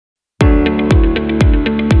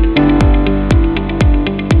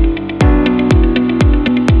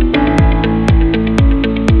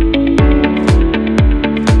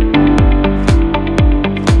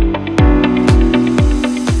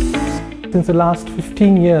Since the last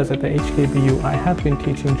 15 years at the HKBU, I have been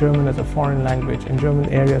teaching German as a foreign language and German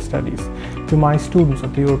area studies to my students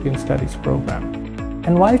of the European Studies program.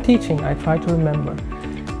 And while teaching, I try to remember,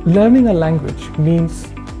 learning a language means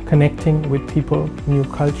connecting with people, new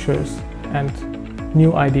cultures, and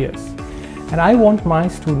new ideas. And I want my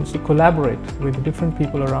students to collaborate with different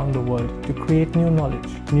people around the world to create new knowledge,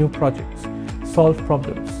 new projects, solve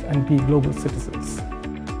problems, and be global citizens.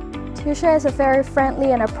 Tushar is a very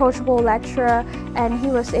friendly and approachable lecturer, and he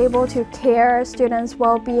was able to care students'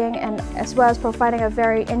 well-being and as well as providing a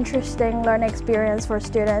very interesting learning experience for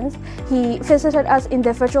students. He visited us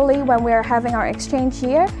individually when we were having our exchange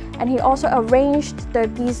year, and he also arranged the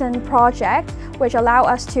Gießen project, which allowed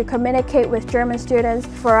us to communicate with German students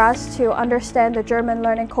for us to understand the German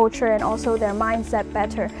learning culture and also their mindset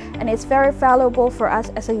better. And it's very valuable for us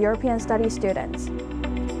as a European Studies students.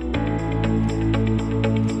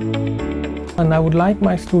 And I would like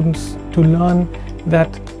my students to learn that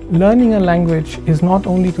learning a language is not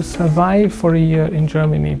only to survive for a year in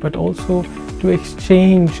Germany, but also to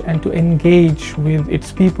exchange and to engage with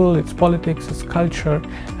its people, its politics, its culture.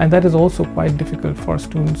 And that is also quite difficult for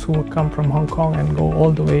students who come from Hong Kong and go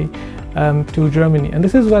all the way to Germany. And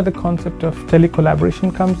this is where the concept of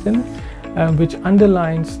telecollaboration comes in, which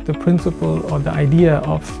underlines the principle or the idea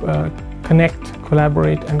of connect,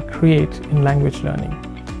 collaborate, and create in language learning.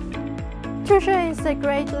 Tushar is a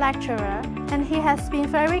great lecturer, and he has been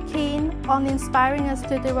very keen on inspiring us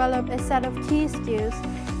to develop a set of key skills,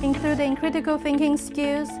 including critical thinking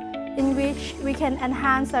skills, in which we can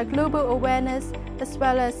enhance our global awareness as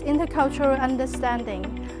well as intercultural understanding,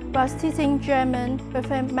 whilst teaching German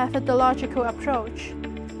with a methodological approach.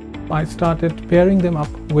 I started pairing them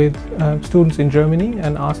up with students in Germany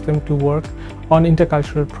and asked them to work on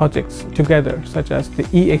intercultural projects together, such as the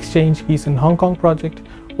e-exchange Gießen Hong Kong project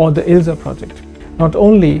or the ILSA project. Not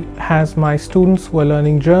only has my students who are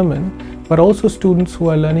learning German, but also students who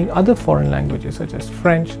are learning other foreign languages such as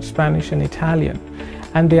French, Spanish and Italian.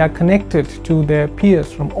 And they are connected to their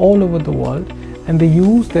peers from all over the world, and they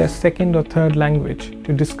use their second or third language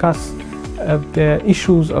to discuss their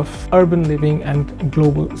issues of urban living and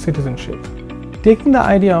global citizenship. Taking the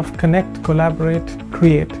idea of connect, collaborate,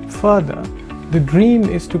 create further, the dream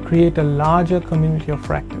is to create a larger community of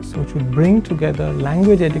practice which would bring together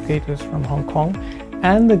language educators from Hong Kong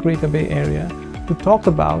and the Greater Bay Area to talk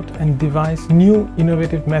about and devise new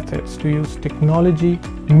innovative methods to use technology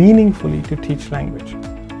meaningfully to teach language.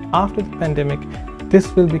 After the pandemic,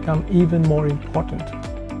 this will become even more important,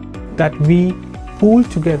 that we pool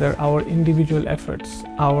together our individual efforts,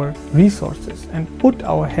 our resources, and put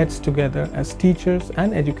our heads together as teachers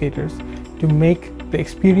and educators to make the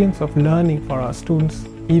experience of learning for our students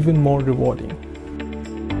even more rewarding.